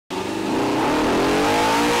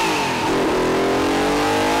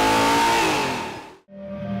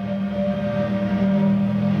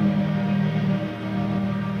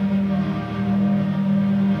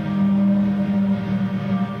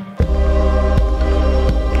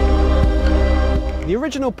The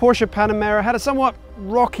original Porsche Panamera had a somewhat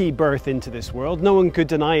rocky birth into this world. No one could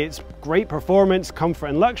deny its great performance, comfort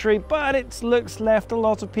and luxury, but its looks left a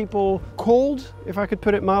lot of people cold, if I could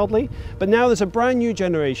put it mildly. But now there's a brand new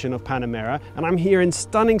generation of Panamera, and I'm here in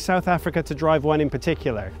stunning South Africa to drive one in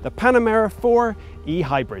particular, the Panamera 4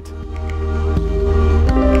 e-Hybrid.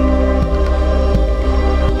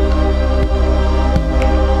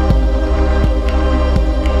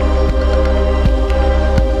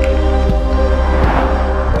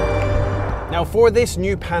 Now for this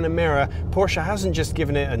new Panamera, Porsche hasn't just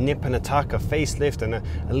given it a nip and a tuck, a facelift and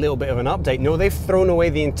a little bit of an update. No, they've thrown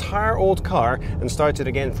away the entire old car and started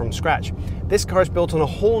again from scratch. This car is built on a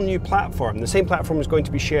whole new platform. The same platform is going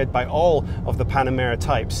to be shared by all of the Panamera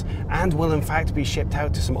types and will in fact be shipped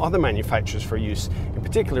out to some other manufacturers for use. In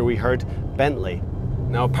particular, we heard Bentley.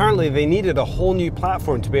 Now apparently they needed a whole new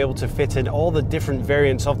platform to be able to fit in all the different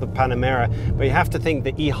variants of the Panamera, but you have to think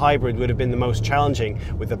the e-Hybrid would have been the most challenging,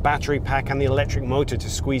 with the battery pack and the electric motor to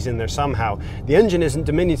squeeze in there somehow. The engine isn't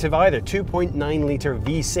diminutive either, 2.9 litre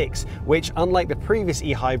V6, which unlike the previous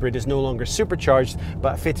e-Hybrid is no longer supercharged,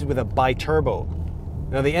 but fitted with a bi-turbo.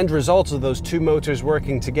 Now the end result of those two motors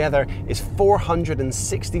working together is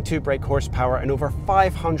 462 brake horsepower and over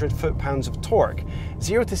 500 foot-pounds of torque.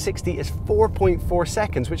 0 to 60 is 4.4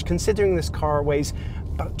 seconds, which considering this car weighs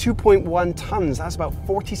about 2.1 tons, that's about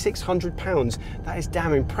 4,600 pounds. That is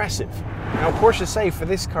damn impressive. Now Porsche say for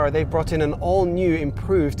this car they've brought in an all-new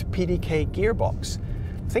improved PDK gearbox.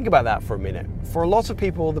 Think about that for a minute. For a lot of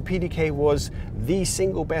people, the PDK was the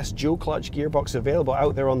single best dual clutch gearbox available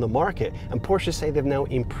out there on the market, and Porsche say they've now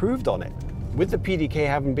improved on it. With the PDK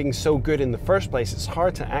having been so good in the first place, it's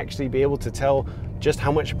hard to actually be able to tell just how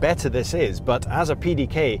much better this is, but as a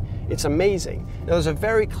PDK, it's amazing. Now, there's a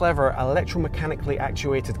very clever electromechanically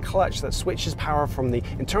actuated clutch that switches power from the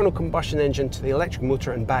internal combustion engine to the electric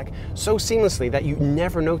motor and back so seamlessly that you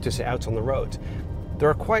never notice it out on the road. There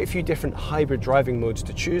are quite a few different hybrid driving modes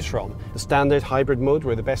to choose from. The standard hybrid mode,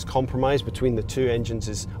 where the best compromise between the two engines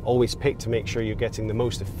is always picked to make sure you're getting the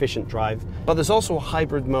most efficient drive. But there's also a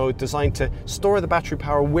hybrid mode designed to store the battery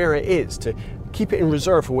power where it is, to keep it in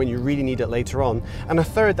reserve for when you really need it later on, and a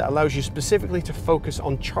third that allows you specifically to focus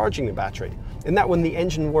on charging the battery. In that when the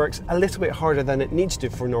engine works a little bit harder than it needs to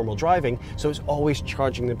for normal driving, so it's always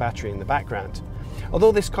charging the battery in the background.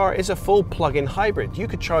 Although this car is a full plug-in hybrid, you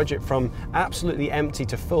could charge it from absolutely empty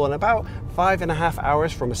to full in about 5.5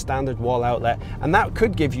 hours from a standard wall outlet, and that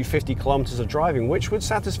could give you 50 kilometers of driving, which would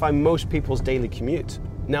satisfy most people's daily commute.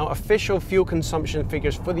 Now, official fuel consumption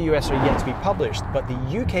figures for the US are yet to be published, but the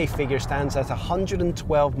UK figure stands at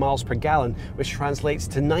 112 miles per gallon, which translates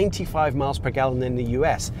to 95 miles per gallon in the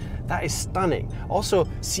US. That is stunning. Also,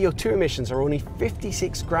 CO2 emissions are only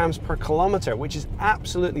 56 grams per kilometer, which is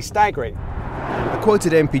absolutely staggering. The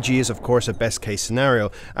quoted MPG is of course a best case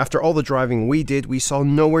scenario. After all the driving we did, we saw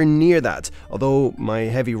nowhere near that, although my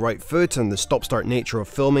heavy right foot and the stop-start nature of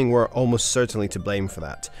filming were almost certainly to blame for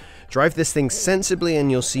that. Drive this thing sensibly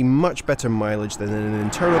and you'll see much better mileage than in an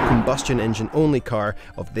internal combustion engine only car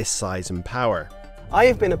of this size and power. I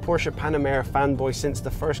have been a Porsche Panamera fanboy since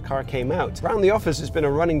the first car came out. Around the office it's been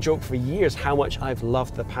a running joke for years how much I've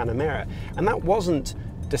loved the Panamera, and that wasn't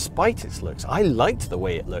despite its looks. I liked the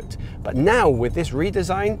way it looked, but now with this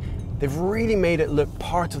redesign, they've really made it look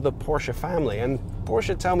part of the Porsche family, and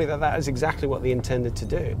Porsche tell me that that is exactly what they intended to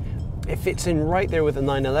do. It fits in right there with the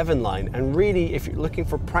 911 line, and really, if you're looking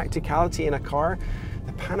for practicality in a car,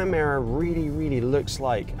 the Panamera really looks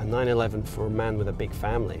like a 911 for a man with a big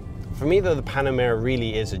family. For me though, the Panamera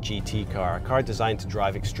really is a GT car, a car designed to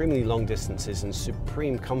drive extremely long distances in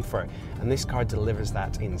supreme comfort, and this car delivers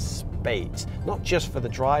that in spades. Not just for the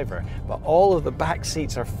driver, but all of the back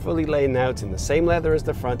seats are fully laid out in the same leather as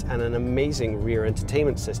the front and an amazing rear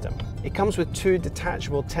entertainment system. It comes with two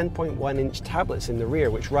detachable 10.1-inch tablets in the rear,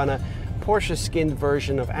 which run a Porsche skinned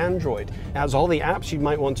version of Android. It has all the apps you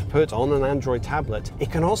might want to put on an Android tablet.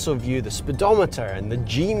 It can also view the speedometer and the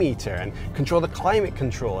G-meter and control the climate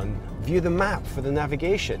control and view the map for the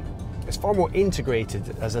navigation. It's far more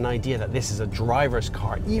integrated as an idea that this is a driver's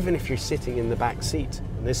car, even if you're sitting in the back seat.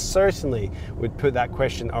 And this certainly would put that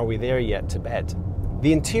question, are we there yet, to bed.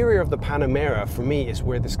 The interior of the Panamera, for me, is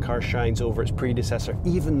where this car shines over its predecessor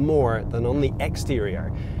even more than on the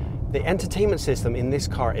exterior. The entertainment system in this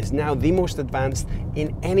car is now the most advanced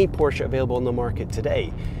in any Porsche available on the market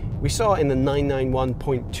today. We saw in the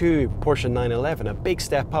 991.2 Porsche 911 a big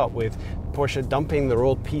step up, with Porsche dumping their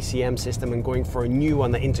old PCM system and going for a new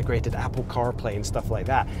one that integrated Apple CarPlay and stuff like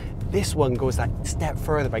that. This one goes that step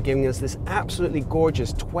further by giving us this absolutely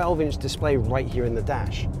gorgeous 12-inch display right here in the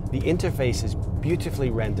dash. The interface is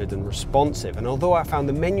beautifully rendered and responsive, and although I found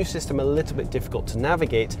the menu system a little bit difficult to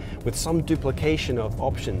navigate with some duplication of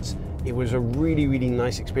options, it was a really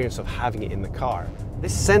nice experience of having it in the car.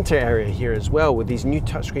 This center area here as well, with these new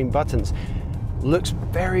touchscreen buttons, looks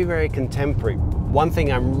very contemporary. One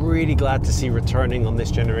thing I'm really glad to see returning on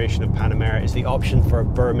this generation of Panamera is the option for a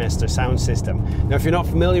Burmester sound system. Now, if you're not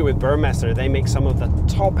familiar with Burmester, they make some of the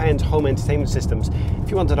top-end home entertainment systems. If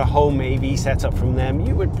you wanted a home AV setup from them,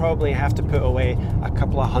 you would probably have to put away a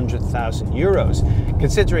couple of €100,000.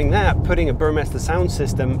 Considering that, putting a Burmester sound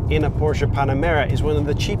system in a Porsche Panamera is one of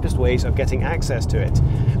the cheapest ways of getting access to it.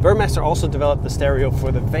 Burmester also developed the stereo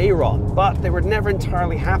for the Veyron, but they were never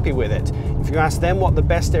entirely happy with it. If you ask them what the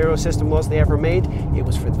best stereo system was they ever made, it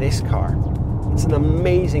was for this car. It's an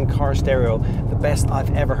amazing car stereo, the best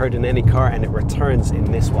I've ever heard in any car, and it returns in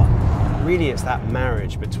this one. Really, it's that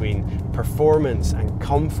marriage between performance and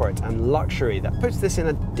comfort and luxury that puts this in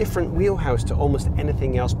a different wheelhouse to almost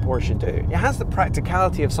anything else Porsche do. It has the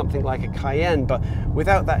practicality of something like a Cayenne, but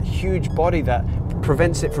without that huge body that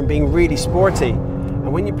prevents it from being really sporty.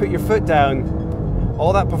 And when you put your foot down,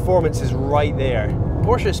 all that performance is right there.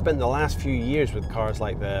 Porsche has spent the last few years with cars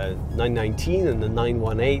like the 919 and the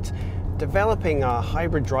 918 developing a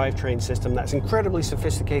hybrid drivetrain system that's incredibly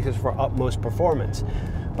sophisticated for utmost performance.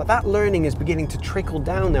 But that learning is beginning to trickle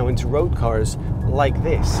down now into road cars like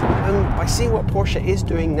this. And by seeing what Porsche is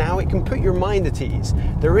doing now, it can put your mind at ease.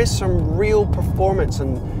 There is some real performance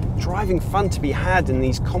and driving fun to be had in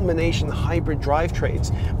these combination hybrid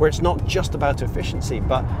drivetrains, where it's not just about efficiency,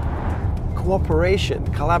 but cooperation,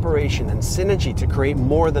 collaboration, and synergy to create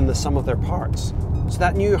more than the sum of their parts. So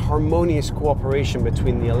that new harmonious cooperation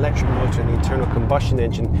between the electric motor and the internal combustion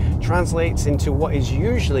engine translates into what is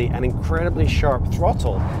usually an incredibly sharp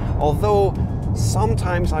throttle. Although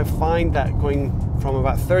sometimes I find that going from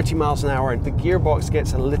about 30 miles an hour, the gearbox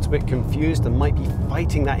gets a little bit confused and might be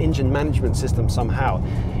fighting that engine management system somehow.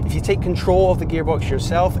 If you take control of the gearbox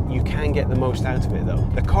yourself, you can get the most out of it though.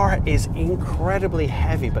 The car is incredibly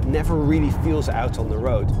heavy, but never really feels it out on the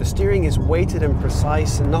road. The steering is weighted and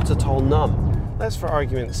precise and not at all numb. Let's, for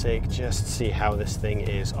argument's sake, just see how this thing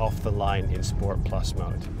is off the line in Sport Plus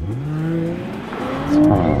mode.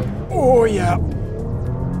 Oh yeah!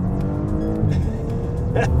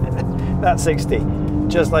 That's 60,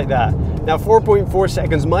 just like that. Now 4.4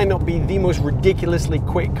 seconds might not be the most ridiculously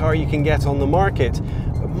quick car you can get on the market,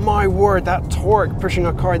 but my word, that torque pushing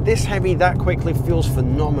a car this heavy that quickly feels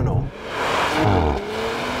phenomenal.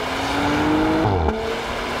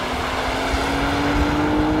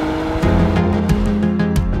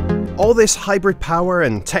 All this hybrid power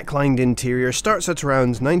and tech-lined interior starts at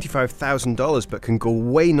around $95,000 but can go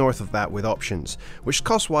way north of that with options, which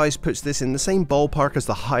cost-wise puts this in the same ballpark as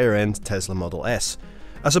the higher-end Tesla Model S.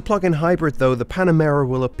 As a plug-in hybrid though, the Panamera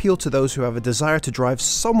will appeal to those who have a desire to drive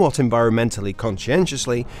somewhat environmentally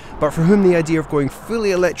conscientiously, but for whom the idea of going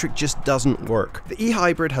fully electric just doesn't work. The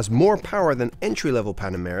e-hybrid has more power than entry-level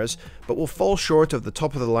Panameras, but will fall short of the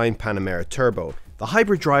top-of-the-line Panamera Turbo. The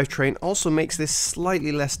hybrid drivetrain also makes this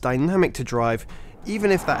slightly less dynamic to drive,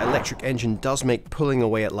 even if that electric engine does make pulling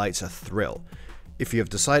away at lights a thrill. If you have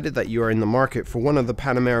decided that you are in the market for one of the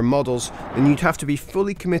Panamera models, then you'd have to be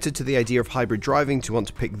fully committed to the idea of hybrid driving to want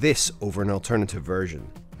to pick this over an alternative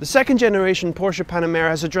version. The second generation Porsche Panamera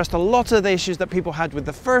has addressed a lot of the issues that people had with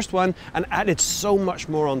the first one and added so much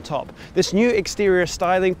more on top. This new exterior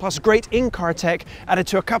styling plus great in-car tech added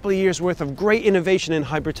to a couple of years worth of great innovation in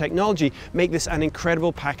hybrid technology make this an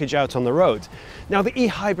incredible package out on the road. Now the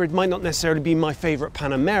e-hybrid might not necessarily be my favorite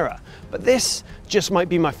Panamera, but this just might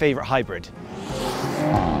be my favorite hybrid.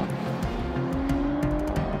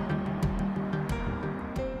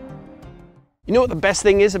 You know what the best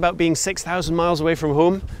thing is about being 6,000 miles away from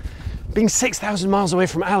home? Being 6,000 miles away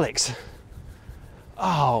from Alex.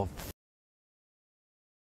 Oh,